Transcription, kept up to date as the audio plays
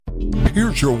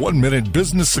Here's your 1-minute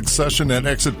business succession and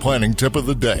exit planning tip of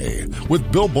the day with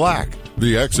Bill Black,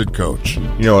 the Exit Coach.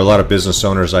 You know, a lot of business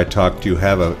owners I talk to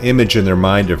have an image in their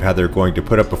mind of how they're going to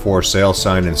put up a for sale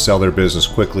sign and sell their business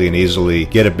quickly and easily,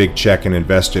 get a big check and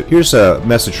invest it. Here's a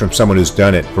message from someone who's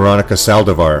done it, Veronica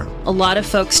Saldivar. A lot of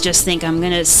folks just think I'm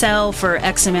going to sell for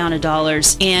X amount of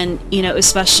dollars. And, you know,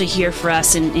 especially here for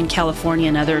us in California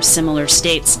and other similar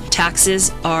states,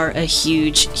 taxes are a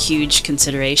huge, huge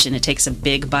consideration. It takes a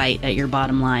big bite at your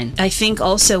bottom line. I think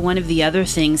also one of the other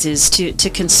things is to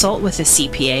consult with a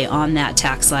CPA on that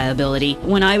tax liability.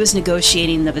 When I was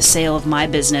negotiating the sale of my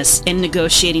business and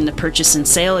negotiating the purchase and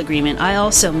sale agreement, I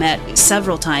also met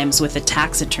several times with a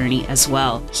tax attorney as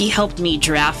well. He helped me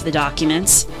draft the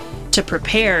documents to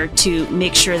prepare to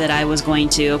make sure that I was going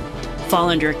to fall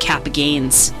under cap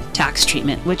gains tax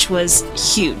treatment, which was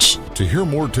huge. To hear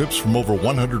more tips from over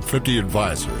 150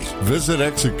 advisors, visit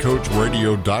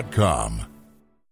exitcoachradio.com.